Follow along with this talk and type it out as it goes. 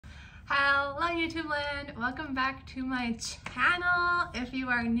Hello YouTube land, welcome back to my channel. If you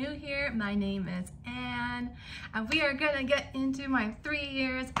are new here, my name is Anne and we are gonna get into my 3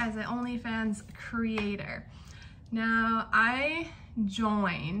 years as an Onlyfans creator. Now I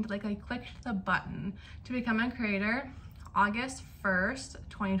joined, I clicked the button to become a creator August 1st,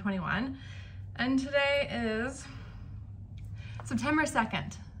 2021, and today is September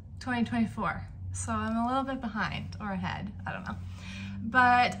 2nd, 2024. So I'm a little bit behind or ahead, I don't know.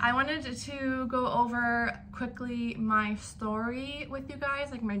 But I wanted to go over quickly my story with you guys,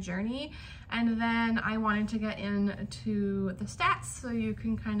 like my journey, and then I wanted to get into the stats so you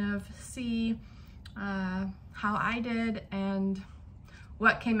can kind of see how I did and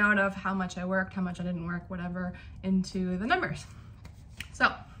what came out of how much I worked, how much I didn't work, whatever, into the numbers.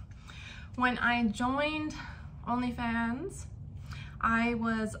 So when I joined Onlyfans, I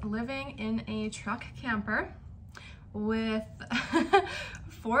was living in a truck camper with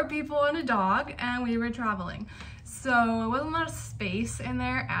 4 people and a dog, and we were traveling. So it wasn't a lot of space in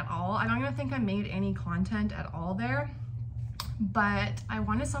there at all. I don't even think I made any content at all there, but I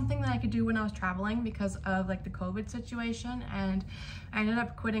wanted something that I could do when I was traveling because of the COVID situation, and I ended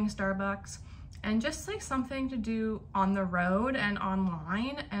up quitting Starbucks and just something to do on the road and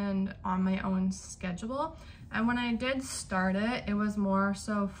online and on my own schedule. And when I did start it, it was more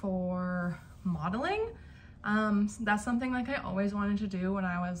so for modeling. So that's something I always wanted to do when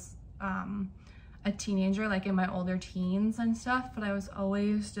I was a teenager, in my older teens and stuff, but I was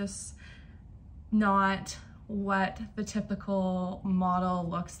always just not what the typical model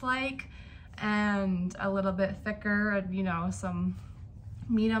looks like, and a little bit thicker and some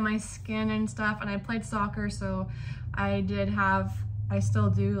meat on my skin and stuff. And I played soccer, so I still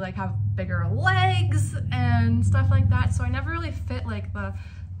do have bigger legs and stuff like that, so I never really fit the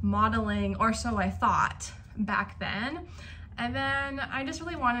modeling, or so I thought back then. And then I just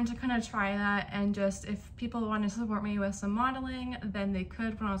really wanted to kind of try that, and just if people wanted to support me with some modeling, then they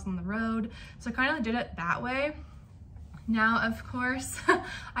could when I was on the road. So I kind of did it that way. Now, of course,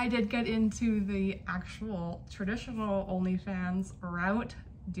 I did get into the actual traditional OnlyFans route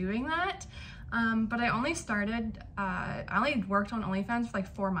doing that, but I only worked on OnlyFans for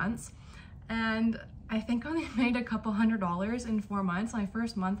 4 months, and I think I only made a couple $100s in 4 months. My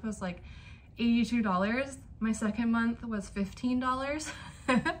first month was $82. My second month was $15.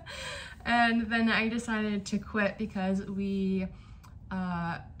 And then I decided to quit because we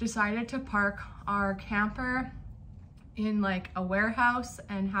decided to park our camper in a warehouse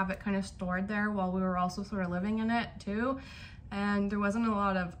and have it kind of stored there while we were also sort of living in it too. And there wasn't a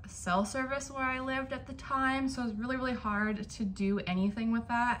lot of cell service where I lived at the time, so it was really, really hard to do anything with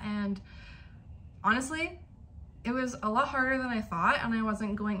that. And honestly, it was a lot harder than I thought, and I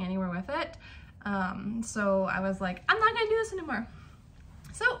wasn't going anywhere with it. So I was like, I'm not gonna do this anymore.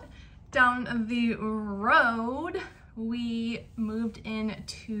 So down the road, we moved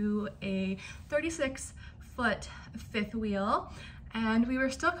into a 36-foot fifth wheel, and we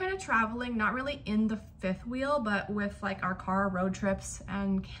were still kind of traveling, not really in the fifth wheel, but with our car road trips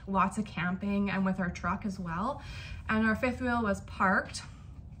and lots of camping, and with our truck as well. And our fifth wheel was parked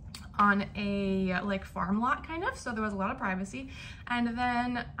on a farm lot kind of, so there was a lot of privacy. And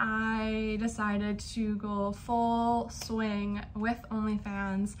then I decided to go full swing with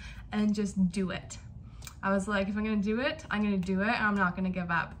OnlyFans and just do it. I was like, if I'm gonna do it, I'm gonna do it, and I'm not gonna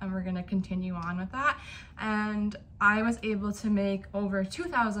give up, and we're gonna continue on with that. And I was able to make over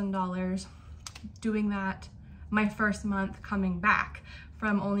 $2,000 doing that my first month coming back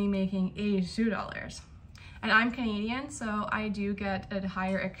from only making $82. And I'm Canadian, so I do get a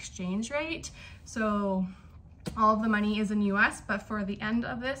higher exchange rate. So all of the money is in US, but for the end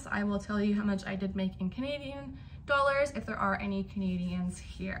of this, I will tell you how much I did make in Canadian dollars if there are any Canadians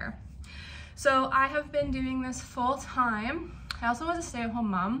here. So I have been doing this full time. I also was a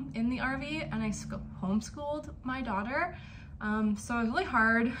stay-at-home mom in the RV, and I homeschooled my daughter. So it was really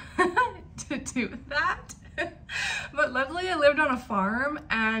hard to do that. But luckily I lived on a farm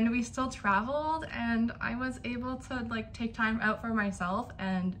and we still traveled, and I was able to take time out for myself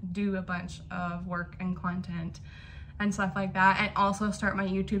and do a bunch of work and content and stuff like that, and also start my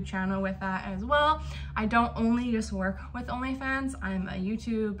YouTube channel with that as well. I don't only just work with OnlyFans, I'm a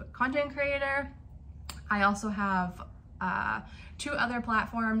YouTube content creator. I also have 2 other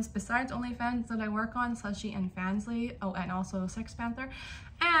platforms besides OnlyFans that I work on, Slushy and Fansly, oh, and also Sex Panther.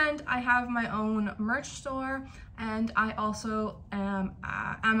 And I have my own merch store, and I also am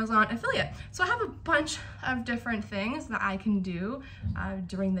Amazon affiliate. So I have a bunch of different things that I can do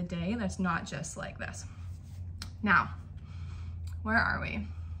during the day that's not just like this. Now, where are we?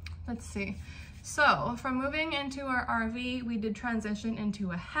 Let's see. So from moving into our RV, we did transition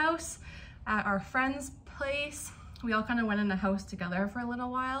into a house at our friend's place. We all kind of went in a house together for a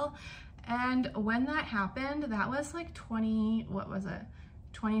little while. And when that happened, that was like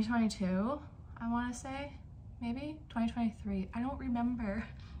 2022, I want to say, maybe 2023. I don't remember.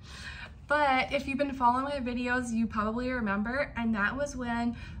 But if you've been following my videos, you probably remember. And that was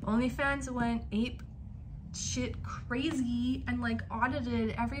when OnlyFans went ape shit crazy and like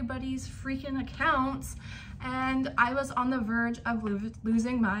audited everybody's freaking accounts, and I was on the verge of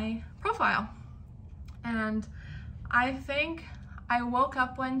losing my profile. And I think I woke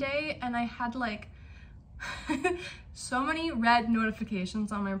up one day and I had like so many red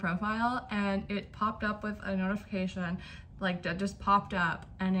notifications on my profile, and it popped up with a notification like that just popped up,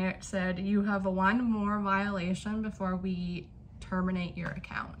 and it said, you have one more violation before we terminate your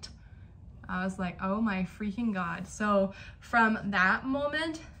account. I was like, oh my freaking God. So from that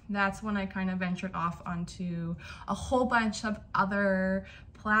moment, that's when I kind of ventured off onto a whole bunch of other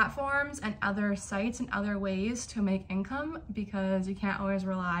platforms and other sites and other ways to make income, because you can't always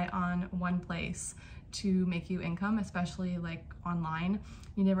rely on one place to make you income, especially like online.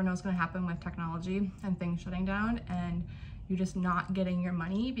 You never know what's going to happen with technology and things shutting down, and you just not getting your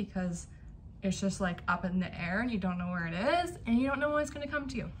money because it's just like up in the air and you don't know where it is and you don't know when it's going to come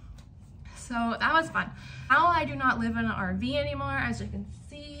to you. So that was fun. Now I do not live in an RV anymore. As you can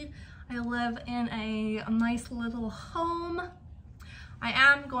see, I live in a nice little home. I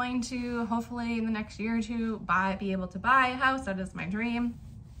am going to, hopefully in the next year or two, be able to buy a house. That is my dream.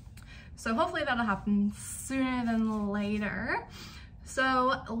 So hopefully that'll happen sooner than later.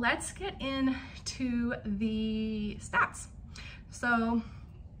 So let's get into the stats. So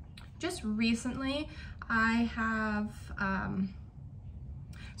just recently I have,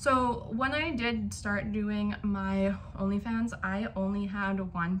 so when I did start doing my OnlyFans, I only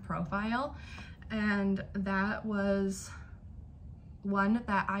had one profile, and that was one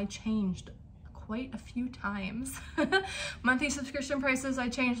that I changed quite a few times. Monthly subscription prices I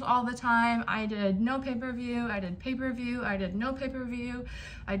changed all the time. I did no pay-per-view, I did pay-per-view, I did no pay-per-view.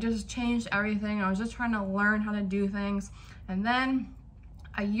 I just changed everything. I was just trying to learn how to do things. And then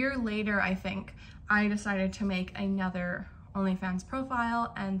a year later, I think, I decided to make another OnlyFans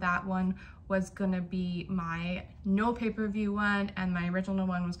profile, and that one was gonna be my no pay-per-view one, and my original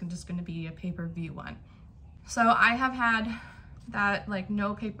one was just gonna be a pay-per-view one. So I have had that like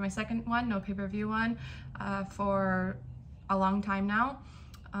my second one, no pay-per-view one, for a long time now,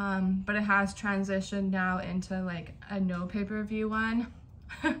 but it has transitioned now into like a no pay-per-view one.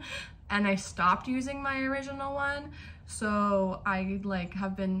 And I stopped using my original one, so I like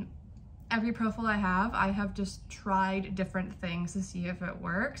have been, every profile I have just tried different things to see if it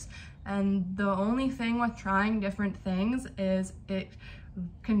works. And the only thing with trying different things is it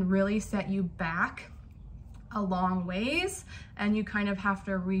can really set you back a long ways, and you kind of have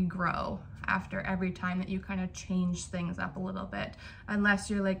to regrow after every time that you kind of change things up a little bit, unless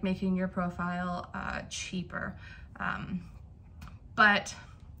you're like making your profile cheaper. But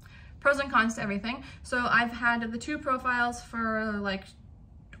pros and cons to everything. So I've had the two profiles for like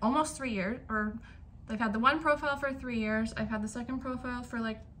almost 3 years, or I've had the one profile for 3 years. I've had the second profile for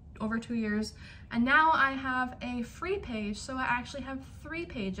like over 2 years, and now I have a free page. So I actually have 3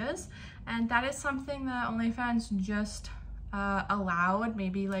 pages, and that is something that OnlyFans just allowed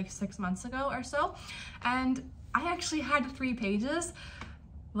maybe like 6 months ago or so. And I actually had 3 pages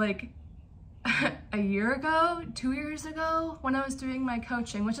like a year ago, 2 years ago, when I was doing my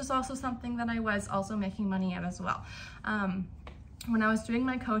coaching, which is also something that I was also making money at as well. When I was doing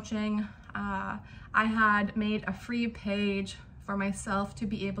my coaching, I had made a free page for myself to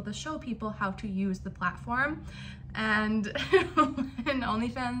be able to show people how to use the platform. And when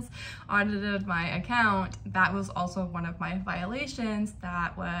OnlyFans audited my account, that was also one of my violations.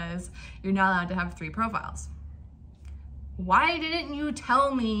 That was, you're not allowed to have 3 profiles. Why didn't you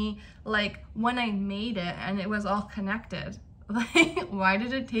tell me like when I made it and it was all connected? Like, why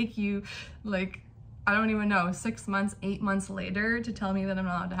did it take you like, I don't even know, 6 months, 8 months later to tell me that I'm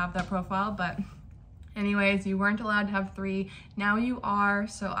not allowed to have that profile? But anyways, you weren't allowed to have 3. Now you are.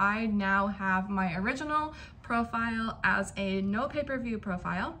 So I now have my original profile as a no pay-per-view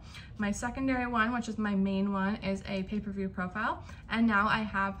profile. My secondary one, which is my main one, is a pay-per-view profile. And now I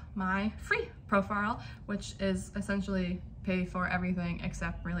have my free profile, which is essentially pay for everything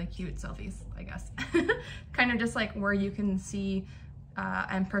except really cute selfies, I guess. Kind of just like where you can see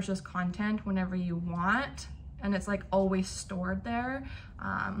and purchase content whenever you want, and it's like always stored there,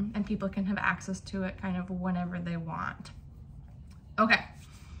 and people can have access to it kind of whenever they want. Okay,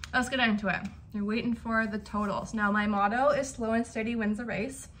 let's get into it. You're waiting for the totals. Now my motto is slow and steady wins the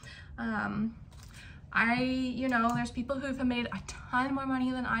race. you know, there's people who've made a ton more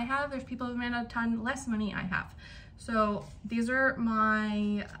money than I have. There's people who've made a ton less money I have. So these are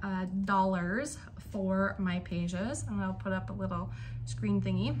my dollars for my pages, and I'll put up a little screen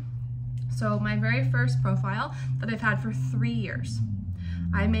thingy. So my very first profile that I've had for 3 years,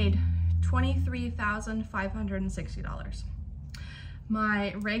 I made $23,560.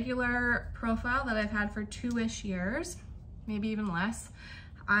 My regular profile that I've had for 2-ish years, maybe even less,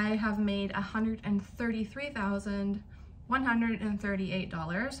 I have made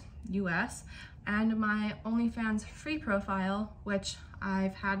 $133,138 US. And my OnlyFans free profile, which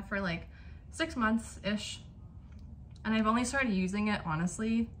I've had for like 6 months-ish, and I've only started using it,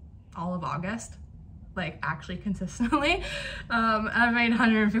 honestly, all of August, like actually consistently, I've made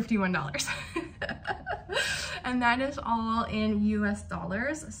 $151. And that is all in US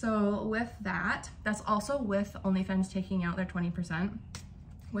dollars. So with that, that's also with OnlyFans taking out their 20%.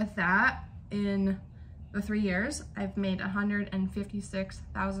 With that, in the 3 years, I've made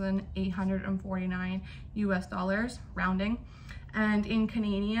 $156,849 US dollars, rounding. And in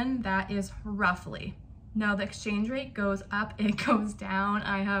Canadian, that is roughly. Now the exchange rate goes up, it goes down.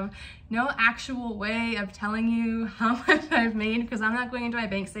 I have no actual way of telling you how much I've made because I'm not going into my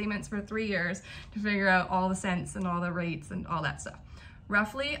bank statements for 3 years to figure out all the cents and all the rates and all that stuff.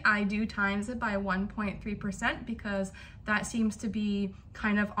 Roughly, I do times it by 1.3% because that seems to be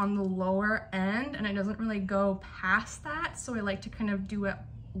kind of on the lower end and it doesn't really go past that. So I like to kind of do it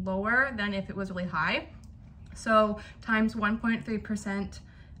lower than if it was really high. So times 1.3%,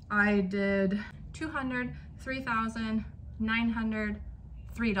 I did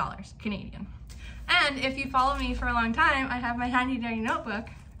 $203,903 Canadian. And if you follow me for a long time, I have my handy dandy notebook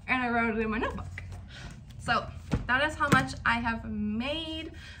and I wrote it in my notebook. So that is how much I have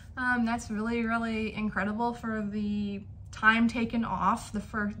made. That's really, really incredible for the time taken off, the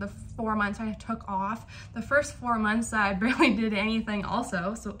 4 months I took off. The first 4 months I barely did anything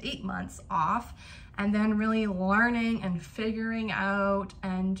also, so 8 months off. And then really learning and figuring out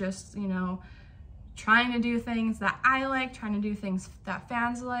and just, you know, trying to do things that I like, trying to do things that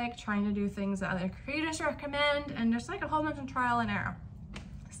fans like, trying to do things that other creators recommend, and just like a whole bunch of trial and error.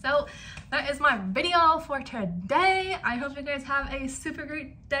 So that is my video for today. I hope you guys have a super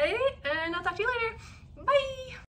great day, and I'll talk to you later. Bye!